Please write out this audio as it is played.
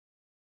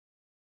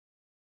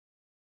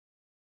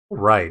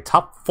Right,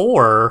 top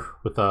 4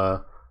 with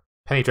a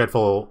Penny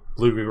Dreadful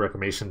Blue-Green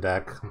Reclamation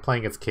deck. I'm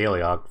playing against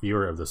Kaleok,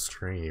 viewer of the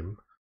stream.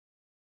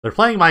 They're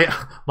playing my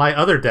my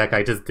other deck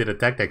I just did a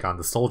deck on,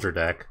 the Soldier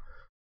deck.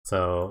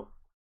 So,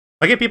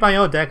 if I get beat my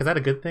own deck, is that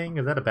a good thing?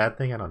 Is that a bad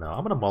thing? I don't know.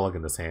 I'm gonna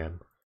mulligan this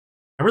hand.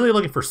 I'm really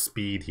looking for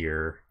speed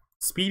here.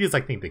 Speed is,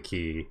 I think, the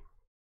key.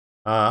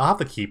 I'll have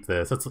to keep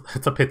this. It's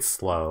a bit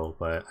slow,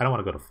 but I don't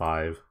want to go to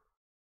 5.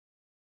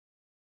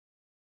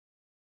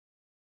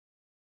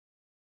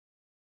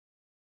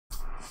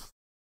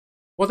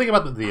 One thing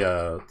about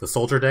the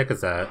Soldier deck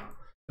is that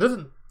it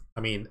doesn't.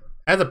 I mean,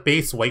 as a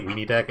base white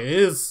weenie deck, it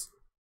is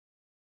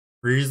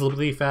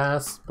reasonably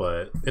fast,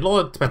 but it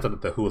all depends on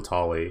the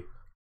Huatali.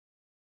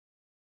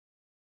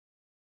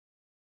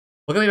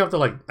 Look, at you have to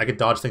like I could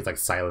dodge things like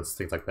silence,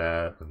 things like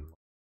that. And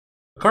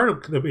the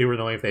card that we were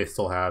annoying if they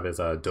still have is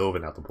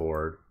Dovin at the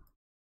board.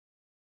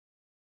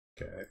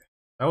 Okay,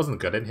 that wasn't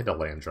good. I didn't hit a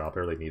land drop.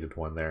 I really needed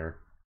one there,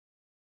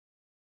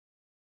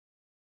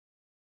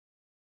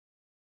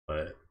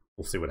 but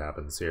we'll see what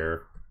happens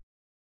here.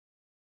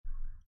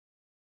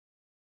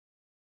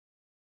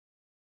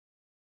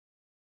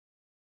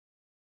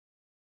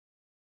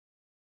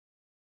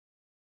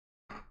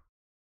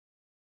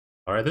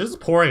 Alright, they're just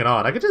pouring it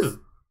on. I could just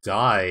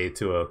die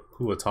to a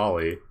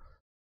Huatali.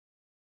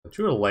 I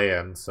drew a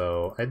land,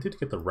 so I did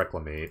get the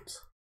Reclamate.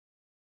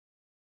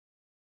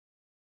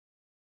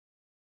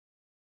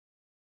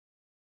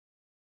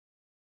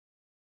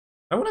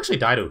 I won't actually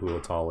die to a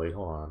Huatali.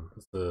 Hold on.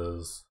 This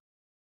is...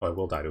 Oh, I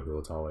will die to a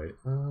Huatali.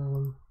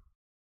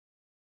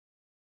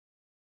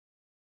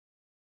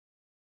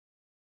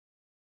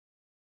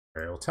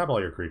 Alright, we'll tap all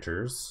your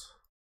creatures.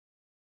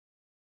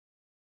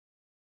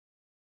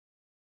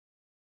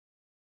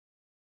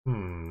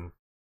 Hmm.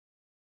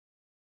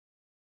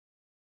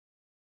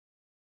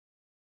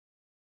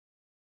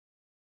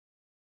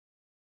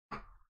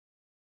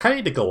 Kinda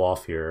need to go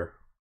off here.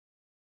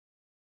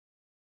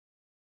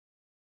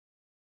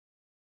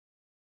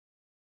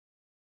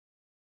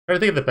 I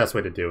think of the best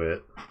way to do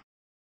it.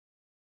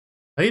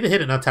 I need to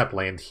hit an untapped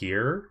land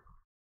here.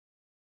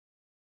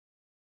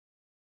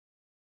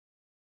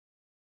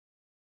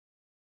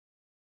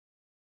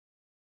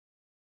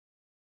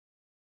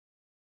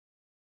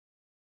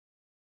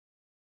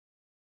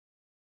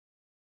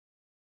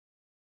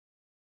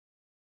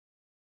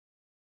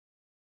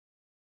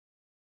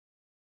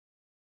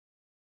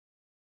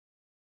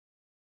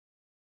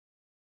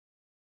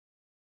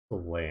 The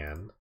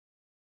land.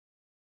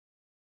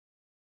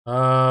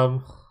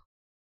 Um...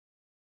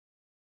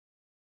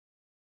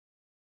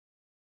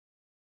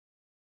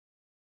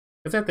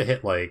 I guess I have to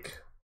hit, like,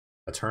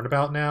 a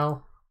turnabout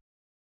now.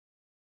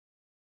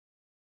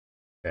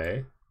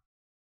 Okay.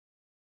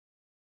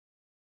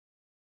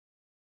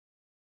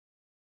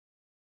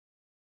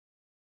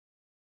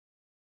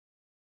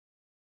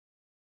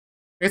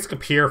 I guess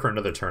appear for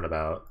another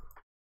turnabout.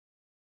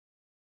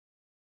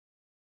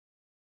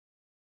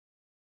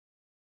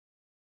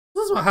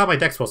 This is how my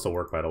deck's supposed to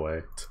work, by the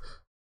way.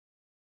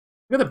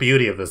 Look at the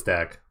beauty of this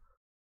deck.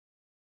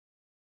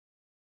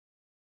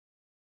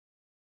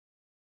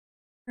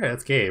 Alright,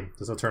 that's game.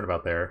 There's no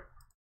turnabout there.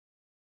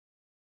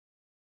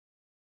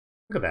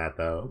 Look at that,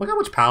 though. Look how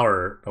much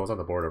power that was on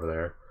the board over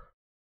there.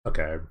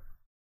 Okay.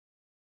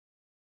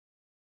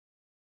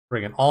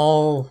 Bring in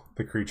all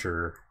the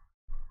creature-y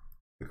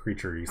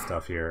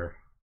stuff here.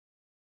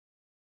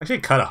 Actually,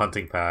 cut a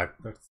hunting pack.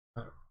 That's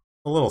a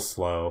little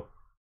slow.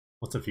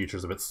 What's the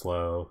future's a bit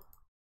slow.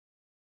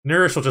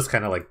 Nourish will just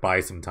kind of like buy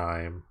some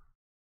time.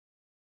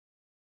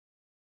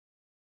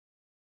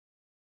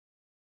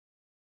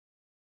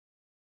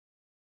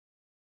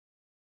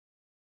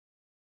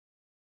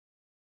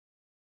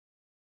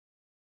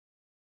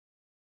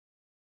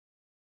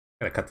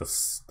 Gotta cut the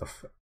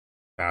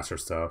faster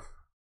stuff.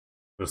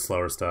 The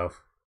slower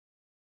stuff.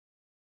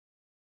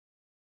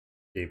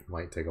 It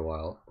might take a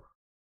while.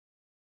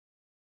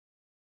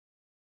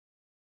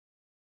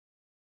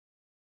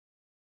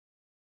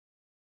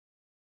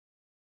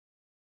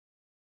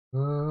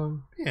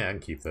 Yeah, I can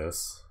keep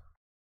this.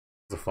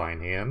 It's a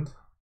fine hand.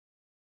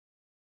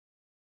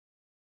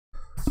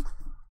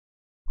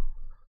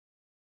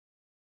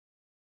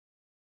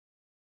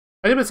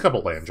 I did miss a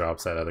couple land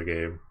drops that other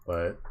game,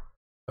 but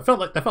I felt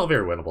like that felt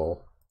very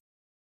winnable.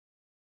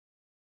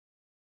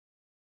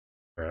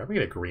 Alright, I'm gonna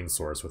get a green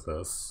source with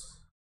this.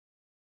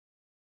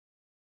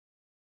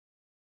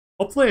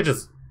 Hopefully I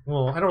just...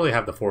 Well, I don't really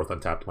have the 4th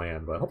untapped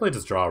land, but hopefully I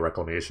just draw a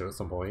Reclamation at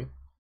some point.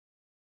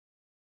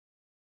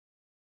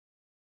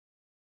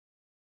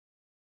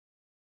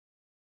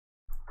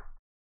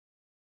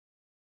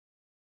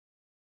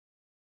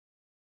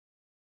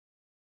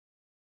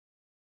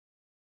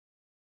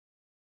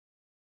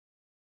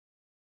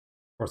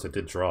 Of course I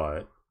did draw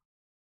it.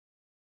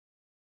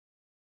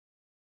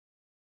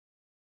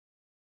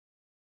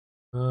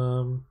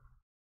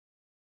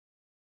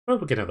 I'll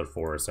get another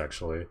forest,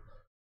 actually.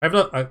 I have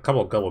a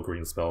couple of double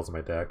green spells in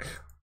my deck.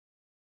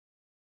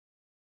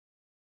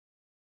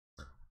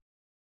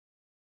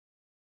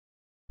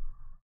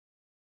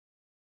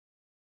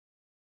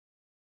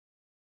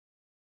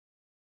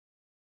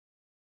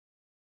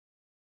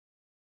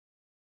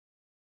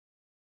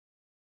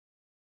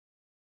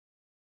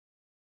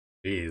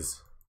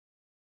 Jeez.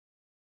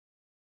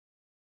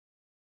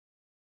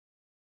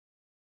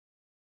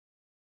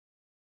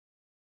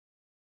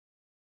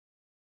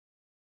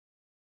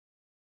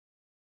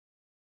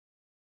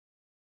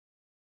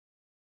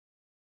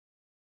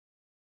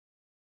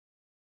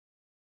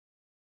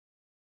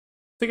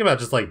 Think about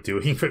just like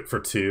doing it for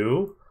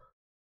 2.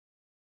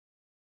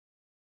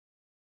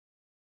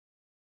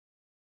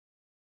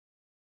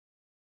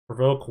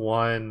 Provoke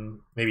 1,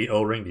 maybe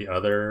O-ring the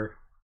other.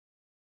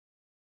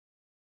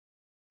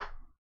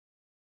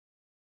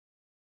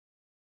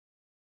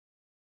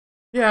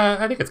 Yeah,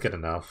 I think it's good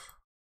enough.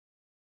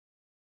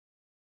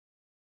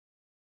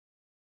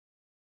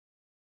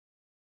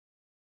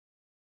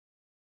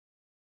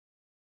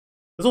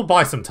 This will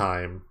buy some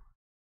time.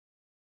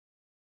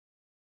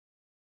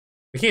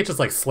 We can't just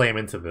like slam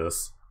into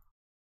this.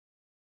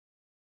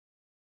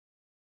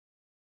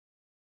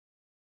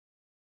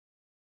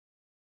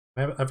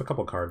 I have a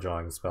couple card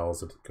drawing spells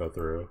to go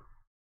through.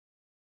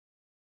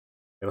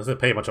 It doesn't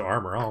pay a bunch of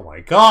armor. Oh my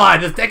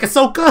god, this deck is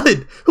so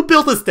good! Who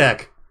built this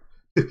deck?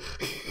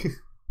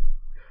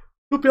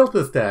 Who built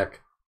this deck?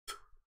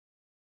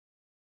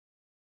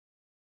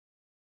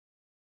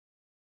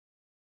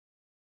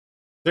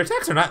 Their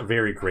attacks are not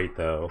very great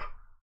though.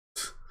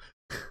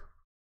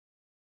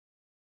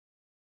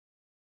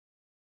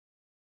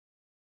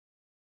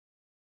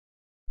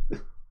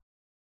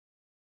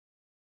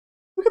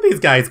 Look at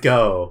these guys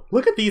go!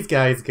 Look at these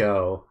guys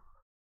go!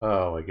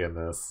 Oh my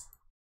goodness.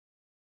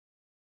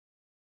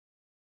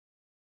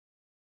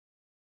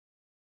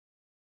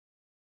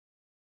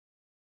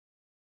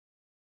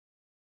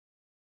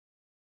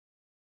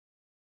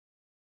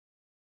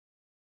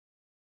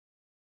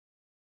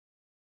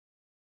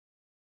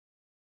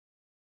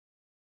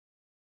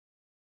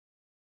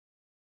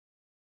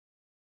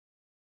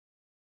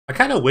 I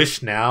kind of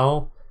wish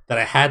now that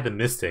I had the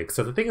Mystic,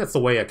 so I think that's the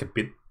way I could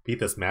beat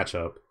this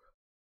matchup.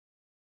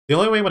 The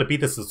only way I'm going to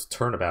beat this is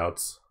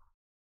turnabouts.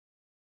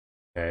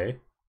 Okay.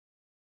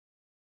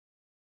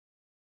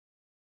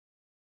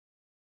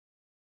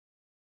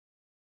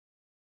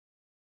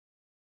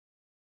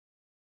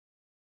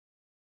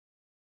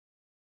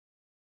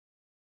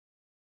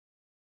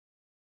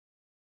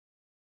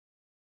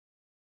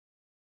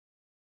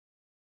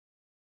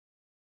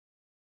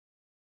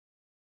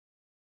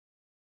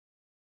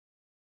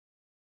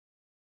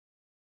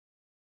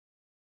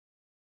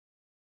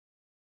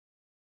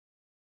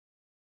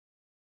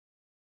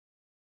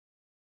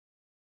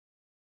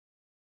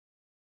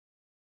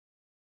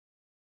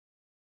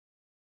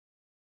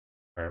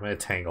 Alright, I'm going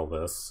to tangle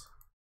this.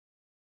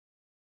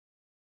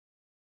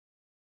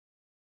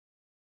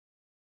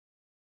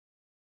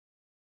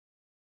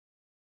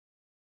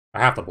 I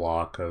have to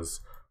block,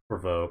 because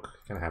provoke.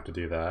 Gonna have to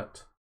do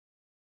that.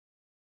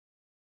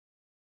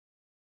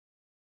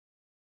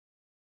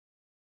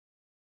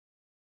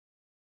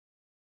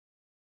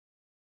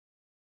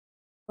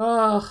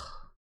 Ugh.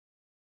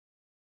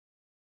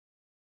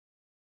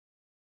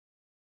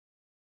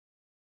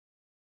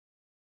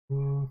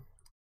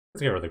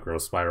 Let's get rid of the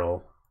growth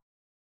spiral.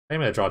 I'm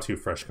gonna draw 2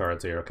 fresh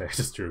cards here. Okay, I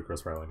just drew a growth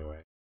spiral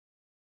anyway.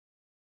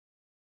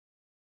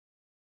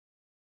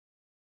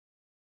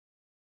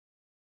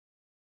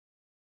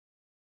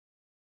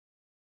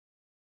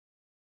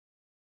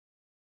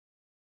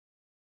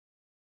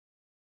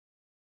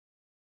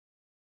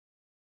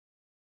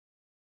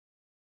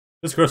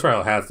 This growth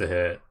spiral has to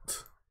hit.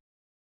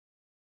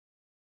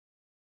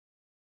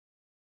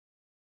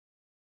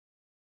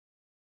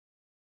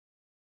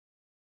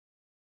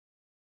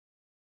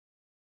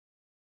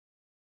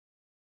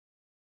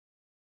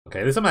 Okay,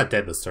 at least I'm not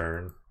dead this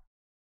turn.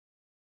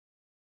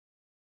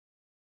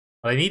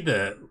 But I need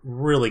to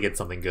really get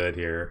something good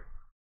here.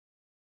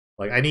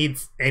 Like, I need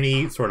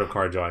any sort of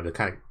card drawing to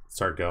kind of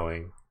start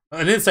going.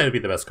 An insight would be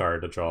the best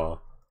card to draw.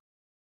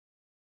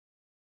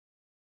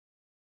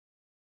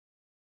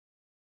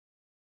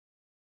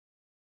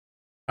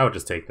 I would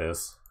just take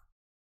this.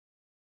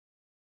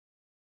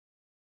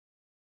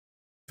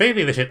 If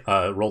anything, they should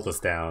roll this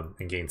down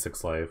and gain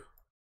 6 life.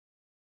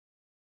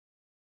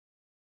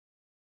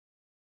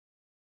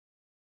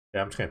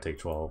 Yeah, I'm just gonna take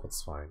 12.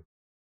 That's fine.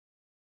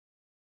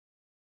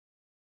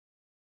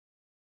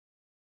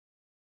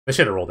 They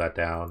should have rolled that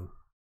down.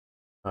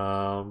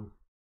 That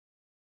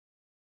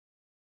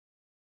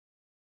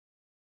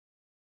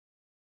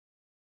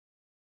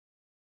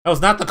was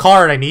not the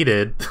card I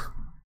needed.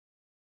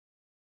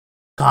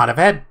 God, if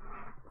I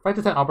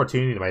just had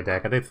opportunity in my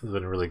deck, I think this would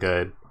have been really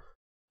good.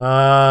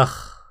 Yeah,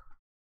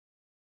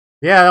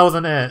 that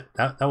wasn't it.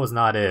 That was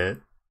not it.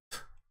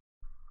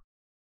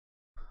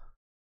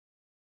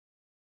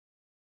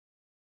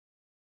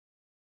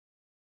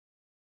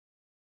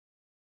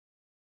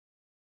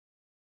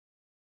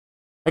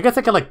 I guess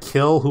I could like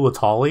kill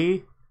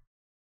Huatali.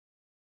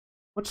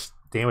 Which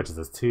damage is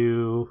this?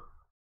 2,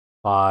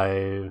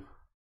 5.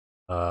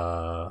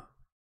 I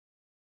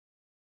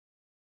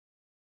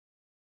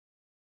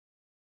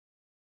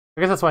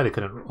guess that's why they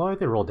couldn't. Why did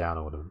they roll down?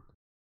 It would have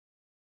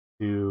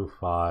 2,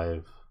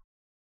 5,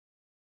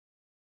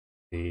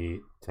 8,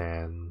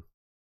 10.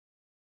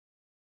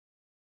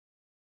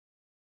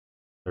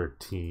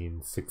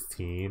 13,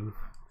 16.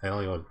 I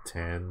only go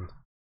 10.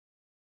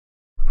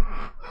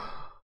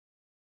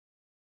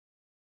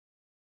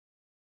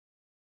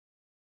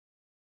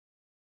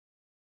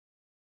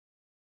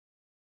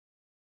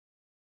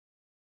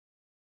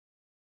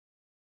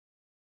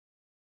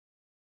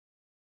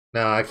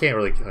 No, I can't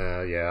really.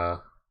 Yeah.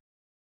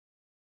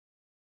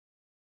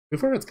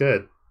 It's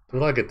good.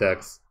 There's a lot of good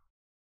decks.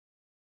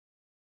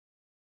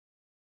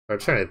 I'm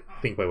trying to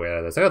think my way out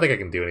of this. I don't think I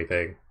can do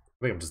anything.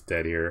 I think I'm just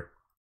dead here.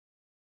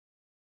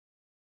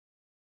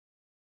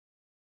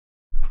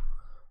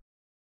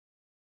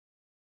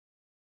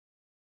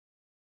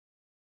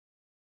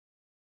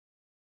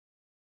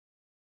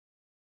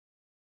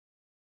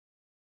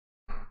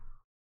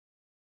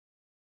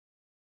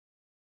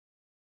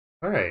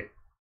 Alright.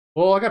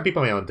 Well, I got beat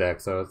by my own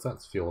deck, so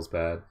that feels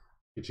bad.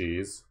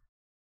 GG's.